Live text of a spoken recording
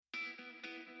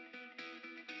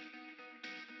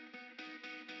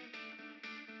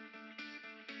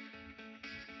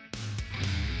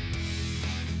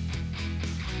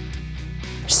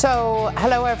So,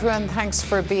 hello everyone, thanks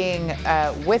for being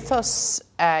with us.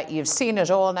 You've seen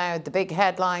it all now, the big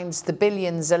headlines, the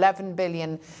billions, 11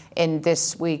 billion in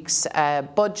this week's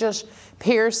budget.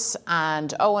 Pierce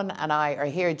and Owen and I are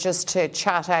here just to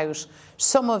chat out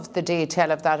some of the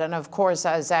detail of that. And of course,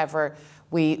 as ever,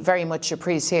 we very much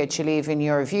appreciate you leaving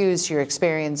your views, your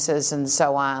experiences and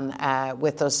so on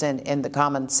with us in the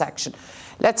comments section.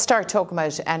 Let's start talking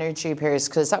about energy, Pierce,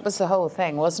 because that was the whole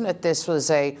thing, wasn't it? This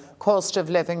was a cost of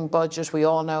living budget. We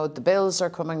all know the bills are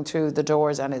coming through the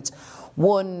doors and it's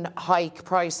one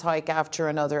price hike after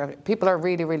another. People are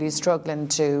really, really struggling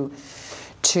to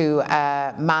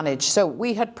manage. So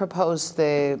we had proposed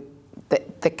the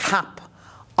cap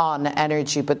on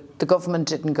energy, but the government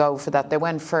didn't go for that. They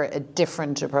went for a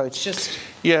different approach.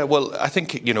 Yeah, well, I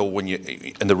think, when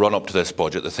in the run-up to this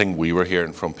budget, the thing we were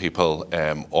hearing from people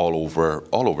all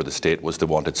over the state was they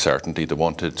wanted certainty. They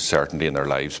wanted certainty in their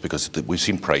lives because we've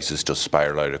seen prices just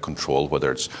spiral out of control,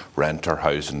 whether it's rent or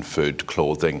housing, food,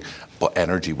 clothing, but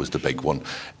energy was the big one.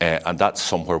 And that's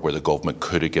somewhere where the government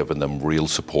could have given them real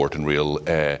support and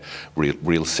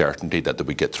real certainty that they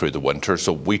would get through the winter.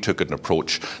 So we took an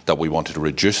approach that we wanted to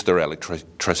reduce their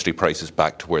electricity prices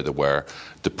back to where they were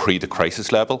the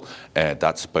crisis level.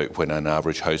 That's about when an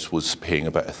average house was paying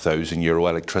about €1,000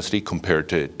 electricity compared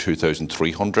to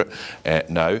 2,300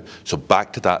 now. So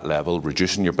back to that level,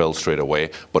 reducing your bill straight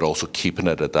away, but also keeping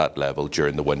it at that level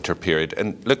during the winter period.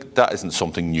 And look, that isn't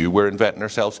something new we're inventing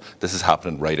ourselves. This is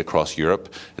happening right across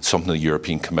Europe. It's something the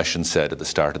European Commission said at the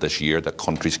start of this year that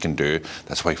countries can do.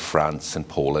 That's why France and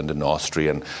Poland and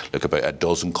Austria and look, about a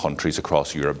dozen countries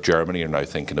across Europe, Germany are now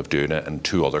thinking of doing it, and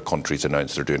 2 other countries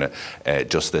announced they're doing it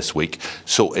just this week.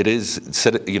 So it is,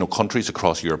 countries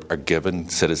across Europe are giving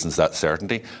citizens that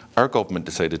certainty. Our government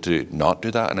decided to not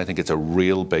do that, and I think it's a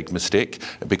real big mistake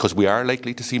because we are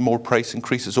likely to see more price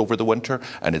increases over the winter,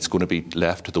 and it's going to be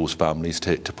left to those families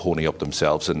to pony up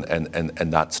themselves,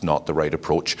 and that's not the right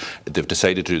approach. They've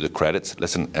decided to do the credits.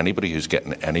 Listen, anybody who's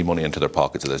getting any money into their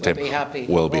pockets at this time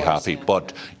will be happy.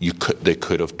 But they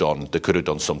could have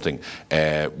done something,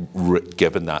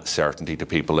 given that certainty to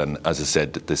people. And as I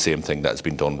said, the same thing that has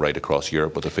been done right across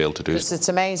Europe, but they failed to do. It's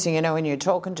amazing, when you're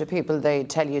talking to people, they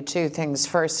tell you 2 things.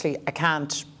 Firstly, I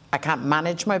can't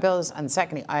manage my bills, and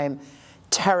secondly, I'm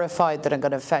terrified that I'm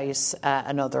going to face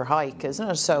another hike, isn't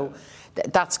it? So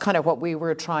that's kind of what we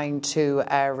were trying to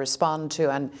respond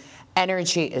to. And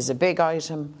energy is a big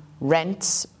item.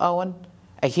 Rents, Owen,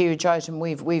 a huge item.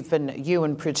 We've been, you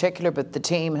in particular, but the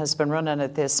team has been running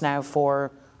at this now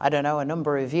for, a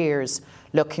number of years,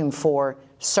 looking for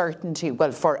certainty,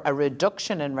 for a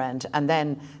reduction in rent, and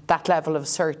then that level of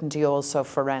certainty also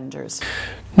for renters.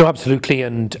 No, absolutely,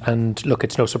 and look,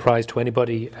 it's no surprise to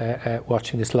anybody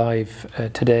watching this live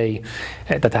today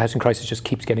that the housing crisis just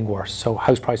keeps getting worse. So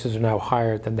house prices are now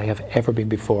higher than they have ever been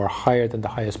before, higher than the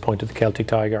highest point of the Celtic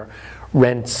Tiger.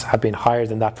 Rents have been higher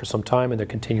than that for some time, and they're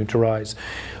continuing to rise.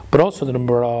 But also the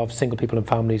number of single people and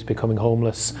families becoming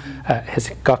homeless has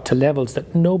got to levels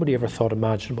that nobody ever thought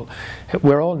imaginable.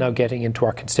 We're all now getting into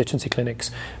our constituency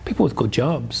clinics, people with good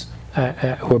jobs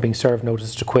who are being served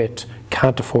notices to quit,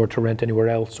 can't afford to rent anywhere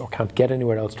else or can't get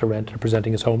anywhere else to rent and are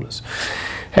presenting as homeless.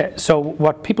 So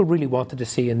what people really wanted to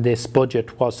see in this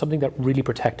budget was something that really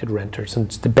protected renters. And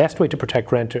the best way to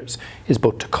protect renters is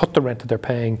both to cut the rent that they're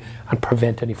paying and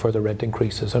prevent any further rent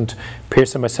increases. And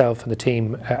Pierce and myself and the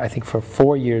team, I think for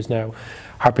 4 years now,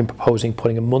 have been proposing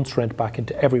putting a month's rent back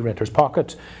into every renter's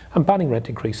pocket and banning rent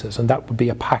increases. And that would be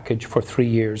a package for 3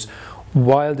 years,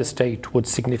 while the state would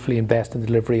significantly invest in the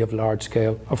delivery of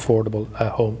large-scale affordable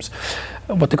homes.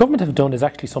 What the government have done is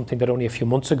actually something that only a few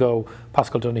months ago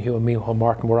Paschal Donohoe and Micheál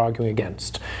Martin were arguing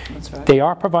against. That's right. They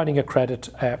are providing a credit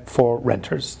for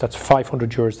renters. That's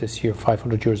 €500 this year,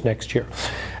 €500 next year,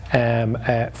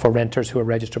 for renters who are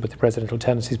registered with the Residential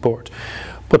Tenancies Board.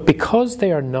 But because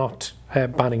they are not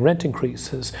banning rent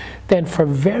increases, then for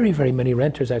very, very many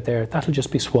renters out there, that'll just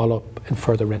be swallowed up in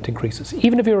further rent increases.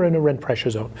 Even if you're in a rent pressure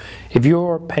zone, if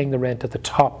you're paying the rent at the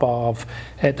top of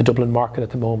the Dublin market at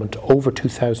the moment, over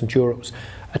 €2,000,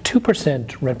 a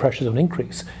 2% rent pressure zone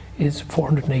increase is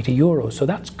 €480. So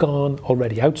that's gone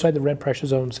already. Outside the rent pressure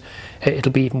zones,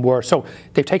 it'll be even worse. So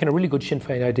they've taken a really good Sinn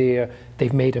Féin idea,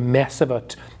 they've made a mess of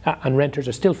it, and renters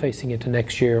are still facing into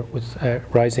next year with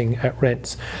rising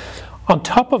rents. On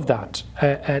top of that,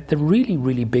 the really,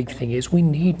 really big thing is we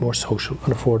need more social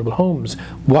and affordable homes.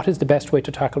 What is the best way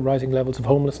to tackle rising levels of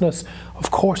homelessness? Of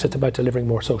course, it's about delivering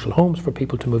more social homes for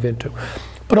people to move into.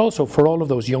 But also for all of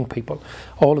those young people,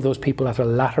 all of those people at a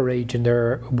latter age in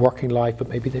their working life, but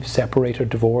maybe they've separated,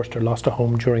 divorced, or lost a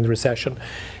home during the recession.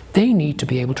 they need to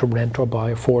be able to rent or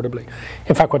buy affordably.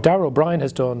 In fact, what Darragh O'Brien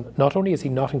has done, not only has he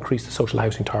not increased the social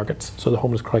housing targets, so the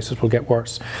homeless crisis will get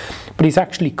worse, but he's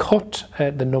actually cut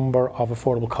the number of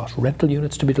affordable cost rental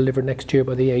units to be delivered next year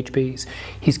by the AHBs.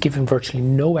 He's given virtually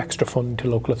no extra funding to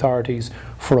local authorities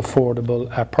for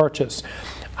affordable purchase.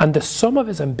 And the sum of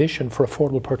his ambition for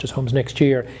affordable purchase homes next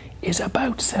year is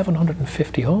about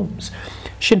 750 homes.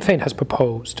 Sinn Féin has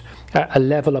proposed a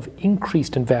level of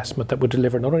increased investment that would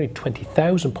deliver not only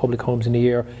 20,000 public homes in a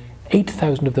year,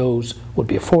 8,000 of those would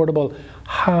be affordable,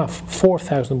 half,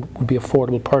 4,000 would be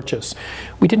affordable purchase.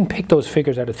 We didn't pick those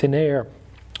figures out of thin air.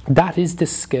 That is the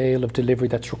scale of delivery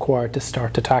that's required to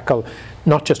start to tackle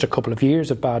not just a couple of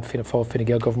years of bad Fianna Fáil, Fine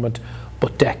Gael government,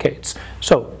 but decades.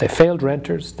 So they failed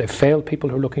renters, they failed people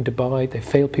who are looking to buy, they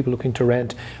failed people looking to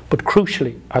rent, but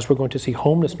crucially, as we're going to see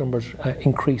homeless numbers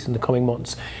increase in the coming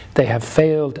months, they have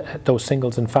failed those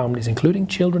singles and families, including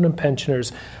children and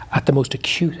pensioners, at the most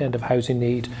acute end of housing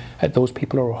need, those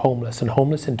people who are homeless, and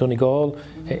homeless in Donegal,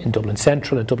 in Dublin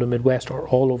Central, in Dublin Midwest, or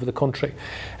all over the country.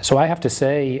 So I have to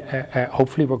say,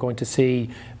 hopefully we're going to see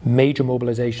major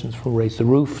mobilisations from Raise the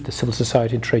Roof, the civil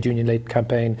society and trade union led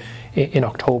campaign in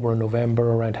October and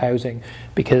November around housing,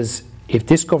 because if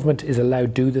this government is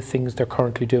allowed to do the things they're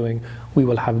currently doing, we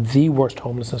will have the worst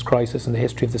homelessness crisis in the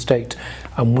history of the state,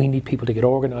 and we need people to get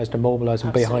organised and mobilised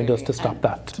and behind us to stop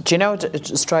that. Do you know what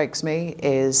it strikes me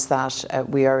is that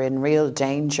we are in real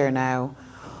danger now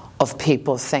of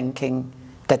people thinking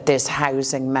that this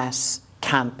housing mess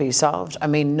can't be solved. I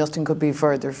mean, nothing could be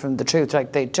further from the truth.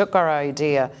 Like, they took our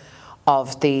idea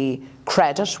of the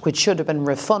credit, which should have been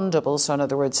refundable, so in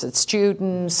other words that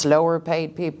students, lower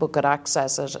paid people could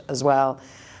access it as well,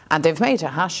 and they've made a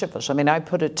hash of it. I mean, I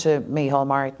put it to Micheál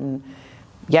Martin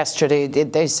yesterday.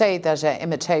 They say that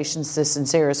imitation's the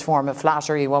sincerest form of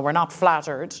flattery. Well, we're not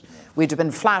flattered. We'd have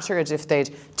been flattered if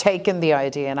they'd taken the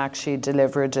idea and actually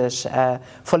delivered it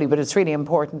fully. But it's really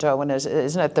important, Owen,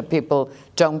 isn't it, that people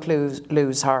don't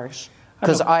lose heart?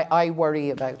 Because I worry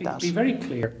about that. Be very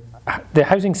clear. The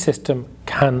housing system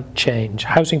can change.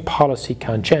 Housing policy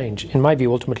can change. In my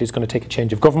view, ultimately, it's going to take a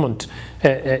change of government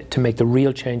to make the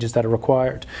real changes that are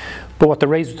required. But what the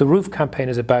Raise the Roof campaign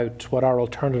is about, what our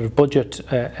alternative budget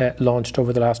launched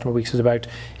over the last number of weeks is about,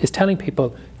 is telling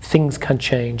people things can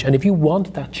change. And if you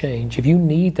want that change, if you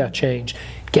need that change,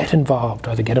 get involved.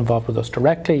 Either get involved with us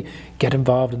directly, get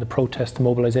involved in the protests, the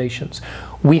mobilisations.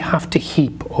 We have to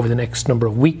heap over the next number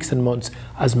of weeks and months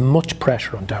as much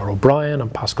pressure on Darragh O'Brien, on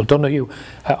Paschal Donoghue,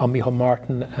 on Micheál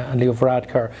Martin and Leo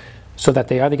Varadkar, so that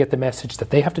they either get the message that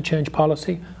they have to change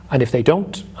policy, and if they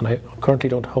don't, and I currently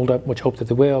don't hold out much hope that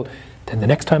they will, then the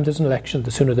next time there's an election, the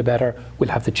sooner the better, we'll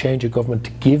have the change of government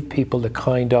to give people the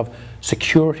kind of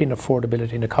security and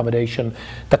affordability and accommodation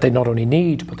that they not only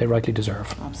need, but they rightly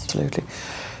deserve. Absolutely.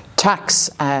 Tax,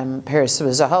 Pearse,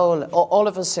 as a whole, all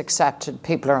of us accepted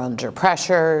people are under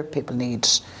pressure, people need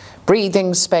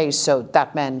breathing space, so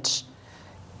that meant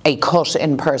a cut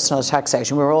in personal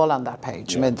taxation. We were all on that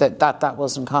page. Yeah. I mean, that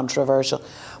wasn't controversial.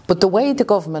 But the way the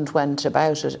government went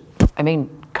about it, I mean,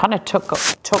 kind of took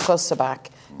us aback.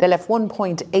 They left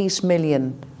 1.8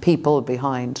 million people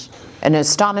behind. An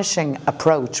astonishing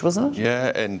approach, wasn't it?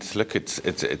 Yeah, and look, it's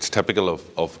typical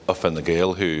of Fine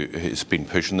Gael, who's been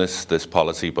pushing this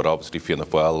policy, but obviously Fianna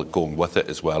Fáil going with it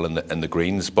as well in the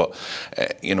Greens. But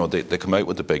they come out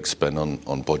with the big spin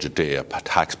on budget day, a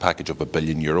tax package of €1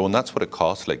 billion, and that's what it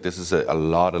costs. Like, this is a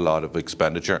lot of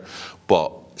expenditure,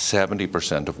 but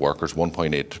 70% of workers,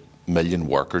 1.8 million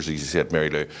workers, as you said, Mary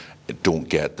Lou, don't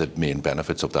get the main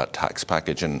benefits of that tax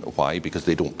package. And why? Because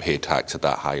they don't pay tax at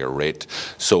that higher rate.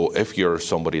 So if you're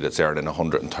somebody that's earning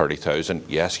 130,000,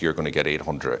 yes, you're going to get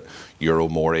 €800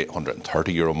 more,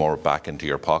 €830 more back into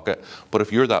your pocket. But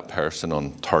if you're that person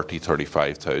on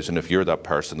 35,000, if you're that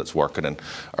person that's working in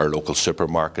our local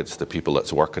supermarkets, the people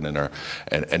that's working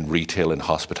in retail and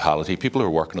hospitality, people who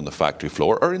are working on the factory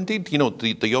floor, or indeed,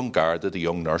 the young Garda, the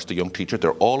young nurse, the young teacher,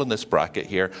 they're all in this bracket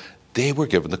here. They were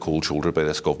given the cold shoulder by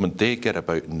this government. They get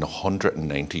about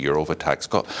 €190 of a tax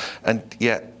cut. And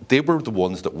yet they were the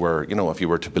ones that were, if you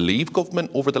were to believe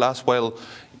government over the last while,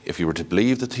 if you were to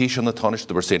believe the Taoiseach and the Taoiseach,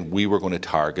 they were saying we were going to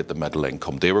target the middle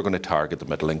income. They were going to target the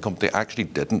middle income. They actually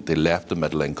didn't. They left the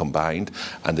middle income behind,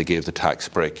 and they gave the tax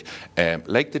break.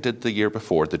 Like they did the year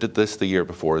before. They did this the year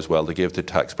before as well. They gave the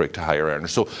tax break to higher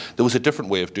earners. So there was a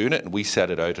different way of doing it, and we set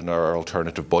it out in our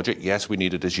alternative budget. Yes, we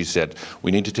needed, as you said,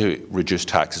 we needed to reduce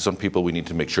taxes on people. We need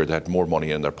to make sure they had more money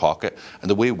in their pocket.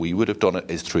 And the way we would have done it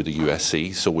is through the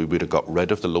USC. So we would have got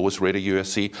rid of the lowest rate of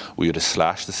USC. We would have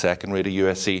slashed the second rate of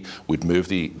USC. We'd move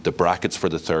the the brackets for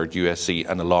the third USC,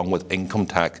 and along with income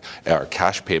tax or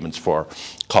cash payments for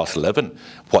cost of living,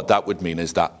 what that would mean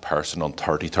is that person on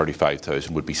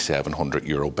 35,000 would be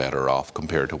 €700 better off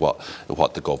compared to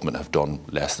what the government have done,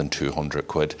 less than 200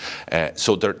 quid.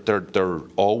 So there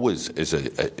always is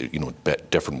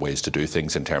different ways to do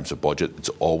things in terms of budget. It's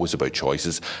always about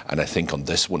choices, and I think on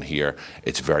this one here,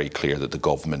 it's very clear that the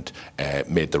government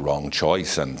made the wrong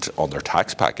choice. And on their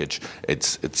tax package,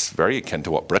 it's very akin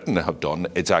to what Britain have done.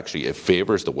 It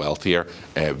favours the wealthier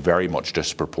very much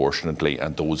disproportionately,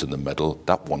 and those in the middle,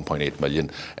 that 1.8 million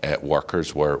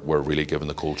workers were really given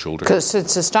the cold shoulder. Because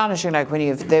it's astonishing, like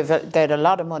when they had a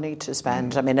lot of money to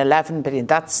spend. I mean, 11 billion,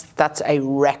 that's a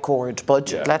record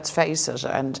budget, let's face it.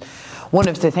 And one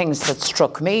of the things that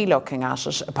struck me looking at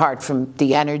it, apart from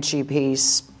the energy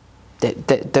piece,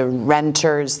 the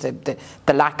renters, the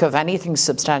lack of anything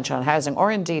substantial in housing,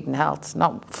 or indeed in health,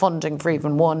 not funding for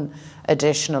even one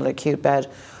additional acute bed,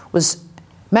 was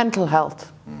mental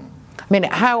health. I mean,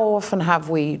 how often have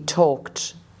we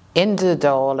talked into the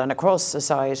Dáil and across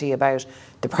society about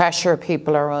the pressure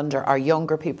people are under, our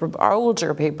younger people, our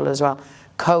older people as well,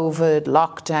 COVID,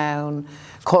 lockdown,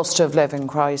 cost of living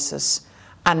crisis,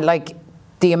 and like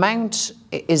the amount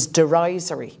is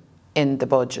derisory in the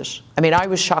budget. I mean, I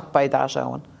was shocked by that,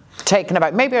 Owen. Taken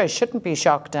aback. Maybe I shouldn't be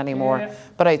shocked anymore,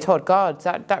 but I thought, God,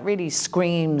 that really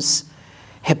screams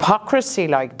hypocrisy,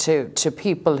 like to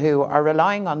people who are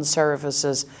relying on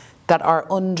services that are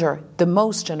under the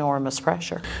most enormous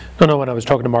pressure. No, when I was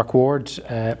talking to Mark Ward,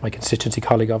 my constituency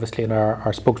colleague obviously, and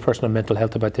our spokesperson on mental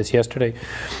health about this yesterday,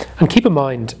 and keep in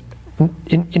mind,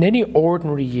 in any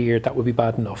ordinary year that would be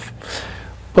bad enough.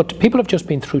 But people have just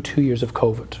been through 2 years of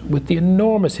COVID with the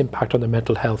enormous impact on their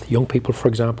mental health. Young people, for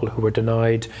example, who were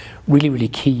denied really, really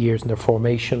key years in their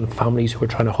formation, families who were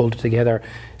trying to hold it together,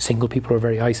 single people who are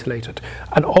very isolated,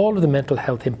 and all of the mental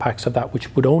health impacts of that,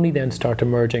 which would only then start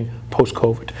emerging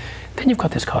post-COVID. Then you've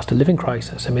got this cost of living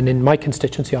crisis. I mean, in my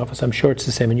constituency office, I'm sure it's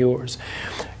the same in yours.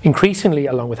 Increasingly,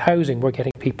 along with housing, we're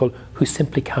getting people who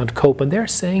simply can't cope, and they're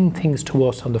saying things to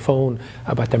us on the phone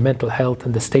about their mental health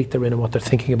and the state they're in and what they're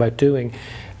thinking about doing.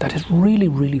 That is really,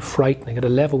 really frightening at a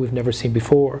level we've never seen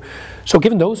before. So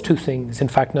given those two things, in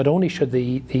fact, not only should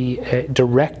the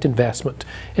direct investment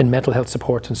in mental health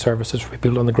supports and services for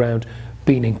people on the ground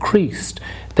been increased,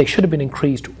 they should have been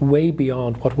increased way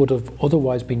beyond what would have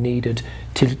otherwise been needed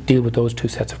to deal with those two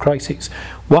sets of crises.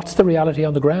 What's the reality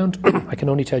on the ground? I can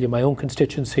only tell you my own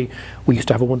constituency, we used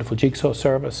to have a wonderful jigsaw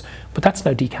service, but that's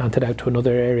now decanted out to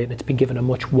another area and it's been given a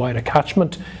much wider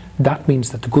catchment. That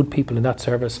means that the good people in that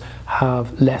service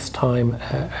have less time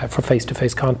for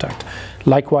face-to-face contact.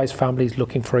 Likewise, families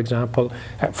looking, for example,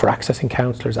 for accessing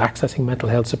counsellors, accessing mental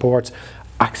health supports,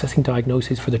 accessing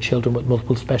diagnoses for the children with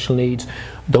multiple special needs.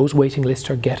 Those waiting lists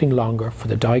are getting longer for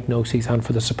the diagnoses and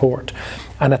for the support.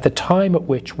 And at the time at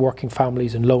which working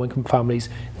families and low-income families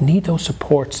need those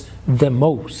supports the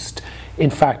most, in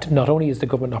fact, not only is the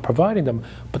government not providing them,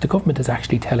 but the government is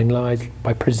actually telling lies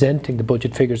by presenting the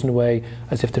budget figures in a way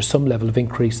as if there's some level of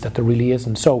increase that there really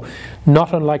isn't. So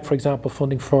not unlike, for example,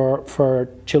 funding for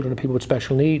children and people with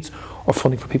special needs or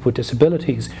funding for people with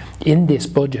disabilities, in this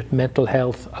budget, mental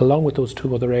health, along with those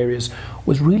two other areas,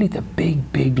 was really the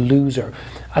big loser.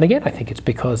 And again, I think it's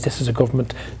because this is a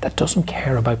government that doesn't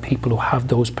care about people who have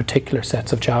those particular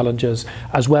sets of challenges,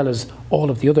 as well as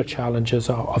all of the other challenges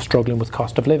of struggling with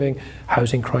cost of living,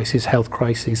 housing crisis, health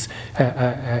crisis,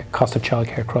 cost of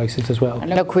childcare crisis as well. And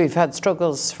look, we've had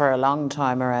struggles for a long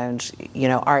time around,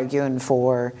 arguing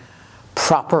for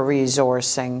proper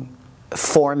resourcing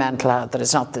for mental health, that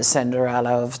it's not the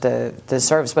Cinderella of the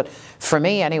service. But for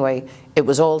me anyway, it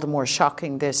was all the more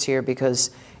shocking this year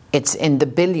because it's in the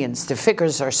billions. The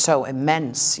figures are so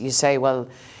immense. You say, well,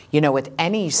 with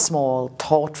any small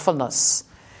thoughtfulness,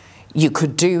 you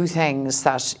could do things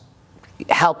that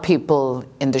help people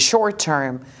in the short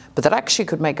term, but that actually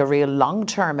could make a real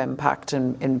long-term impact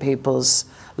in people's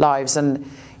lives. And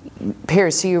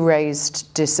Pierce, you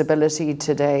raised disability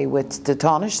today with the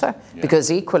Taoiseach,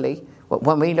 because equally,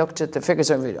 when we looked at the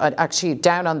figures, actually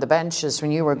down on the benches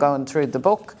when you were going through the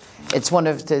book, it's one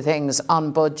of the things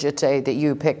on budget day that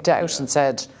you picked out and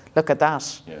said, look at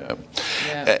that.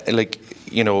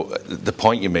 The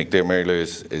point you make there, Mary Lou,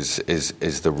 is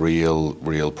the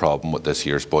real problem with this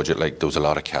year's budget. Like, there was a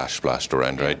lot of cash splashed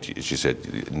around, right? As you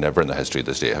said, never in the history of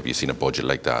the state have you seen a budget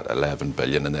like that, 11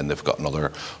 billion, and then they've got another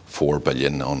 4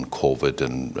 billion on COVID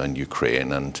and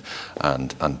Ukraine and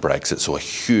Brexit. So a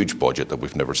huge budget that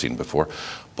we've never seen before,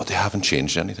 but they haven't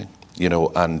changed anything.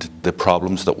 And the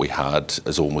problems that we had,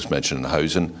 as Owen was mentioning, in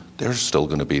housing, they're still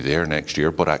going to be there next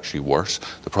year, but actually worse.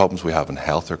 The problems we have in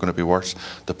health are going to be worse.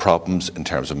 The problems in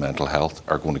terms of mental health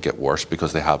are going to get worse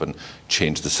because they haven't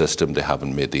changed the system, they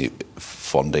haven't made the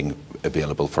funding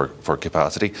available for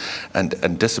capacity,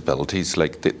 and disabilities,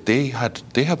 like they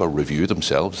have a review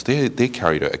themselves. They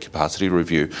carried out a capacity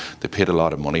review. They paid a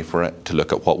lot of money for it to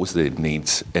look at what was the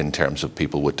needs in terms of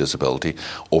people with disability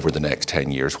over the next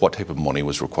 10 years, what type of money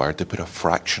was required. They put a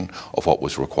fraction of what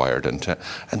was required into it,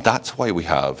 and that's why we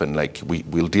have, and like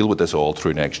we'll deal with this all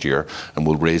through next year, and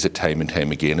we'll raise it time and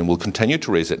time again, and we'll continue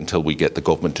to raise it until we get the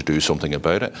government to do something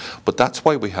about it. But that's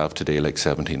why we have today like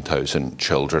 17,000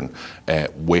 children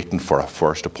waiting for a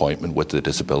first appointment with the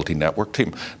Disability Network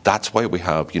team. That's why we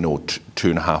have,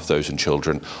 2,500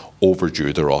 children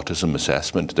overdue their autism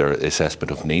assessment, their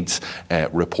assessment of needs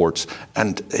reports,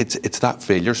 and it's that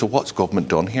failure. So what's government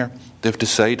done here? They've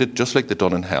decided, just like they've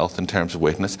done in health in terms of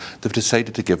waiting lists, they've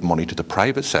decided to give money to the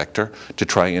private sector to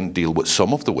try and deal with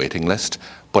some of the waiting list,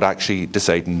 but actually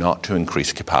decide not to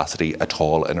increase capacity at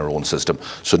all in our own system.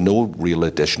 So no real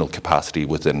additional capacity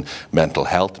within mental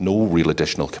health, no real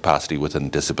additional capacity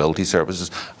within disability services.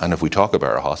 And if we talk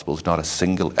about our hospitals, not a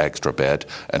single extra bed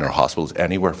in our hospitals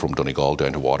anywhere from Donegal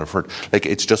down to Waterford. Like,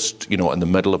 it's just, in the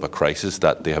middle of a crisis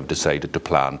that they have decided to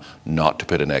plan not to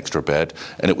put an extra bed.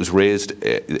 And it was raised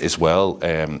as well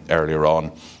earlier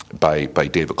on by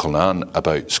David Cullinane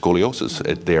about scoliosis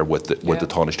there with the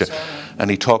Taoiseach. And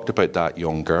he talked about that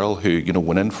young girl who,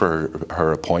 went in for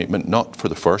her appointment, not for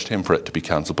the first time for it to be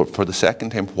cancelled, but for the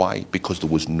second time. Why? Because there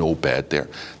was no bed there.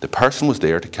 The person was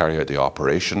there to carry out the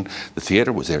operation. The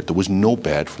theatre was there. There was no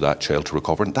bed for that child to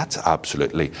recover. And that's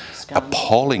absolutely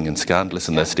appalling and scandalous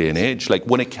in this day and age. Like,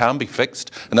 when it can be fixed,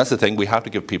 and that's the thing, we have to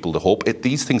give people the hope.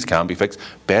 These things can be fixed.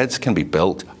 Beds can be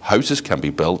built. Houses can be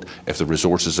built if the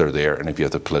resources are there and if you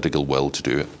have the political will to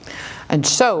do it. And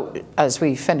so, as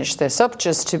we finish this up,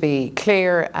 just to be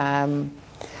clear,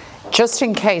 just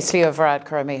in case Leo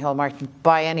Varadkar and Micheál Martin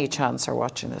by any chance are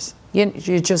watching this,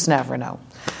 you just never know.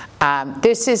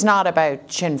 This is not about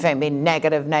Sinn Féin being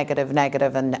negative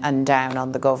and down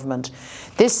on the government.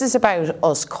 This is about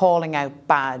us calling out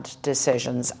bad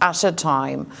decisions at a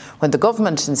time when the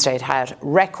government and state had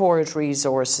record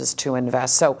resources to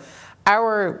invest. So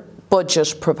our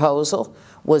budget proposal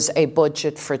was a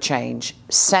budget for change.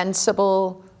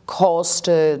 Sensible,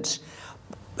 costed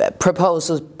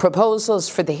proposals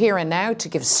for the here and now to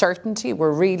give certainty.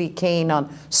 We're really keen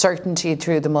on certainty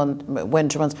through the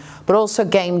winter months, but also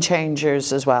game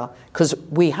changers as well, because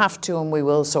we have to and we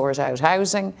will sort out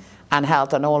housing and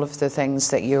health and all of the things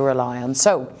that you rely on.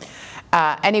 So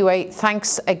anyway,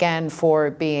 thanks again for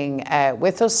being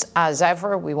with us. As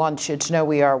ever, we want you to know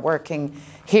we are working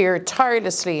here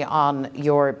tirelessly on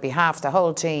your behalf, the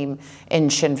whole team in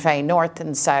Sinn Féin, north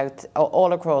and south,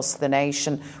 all across the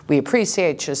nation. We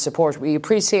appreciate your support. We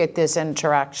appreciate this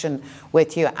interaction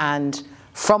with you. And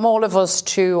from all of us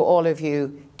to all of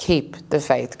you, keep the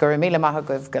faith. Gurumila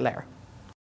Mahagov Galera.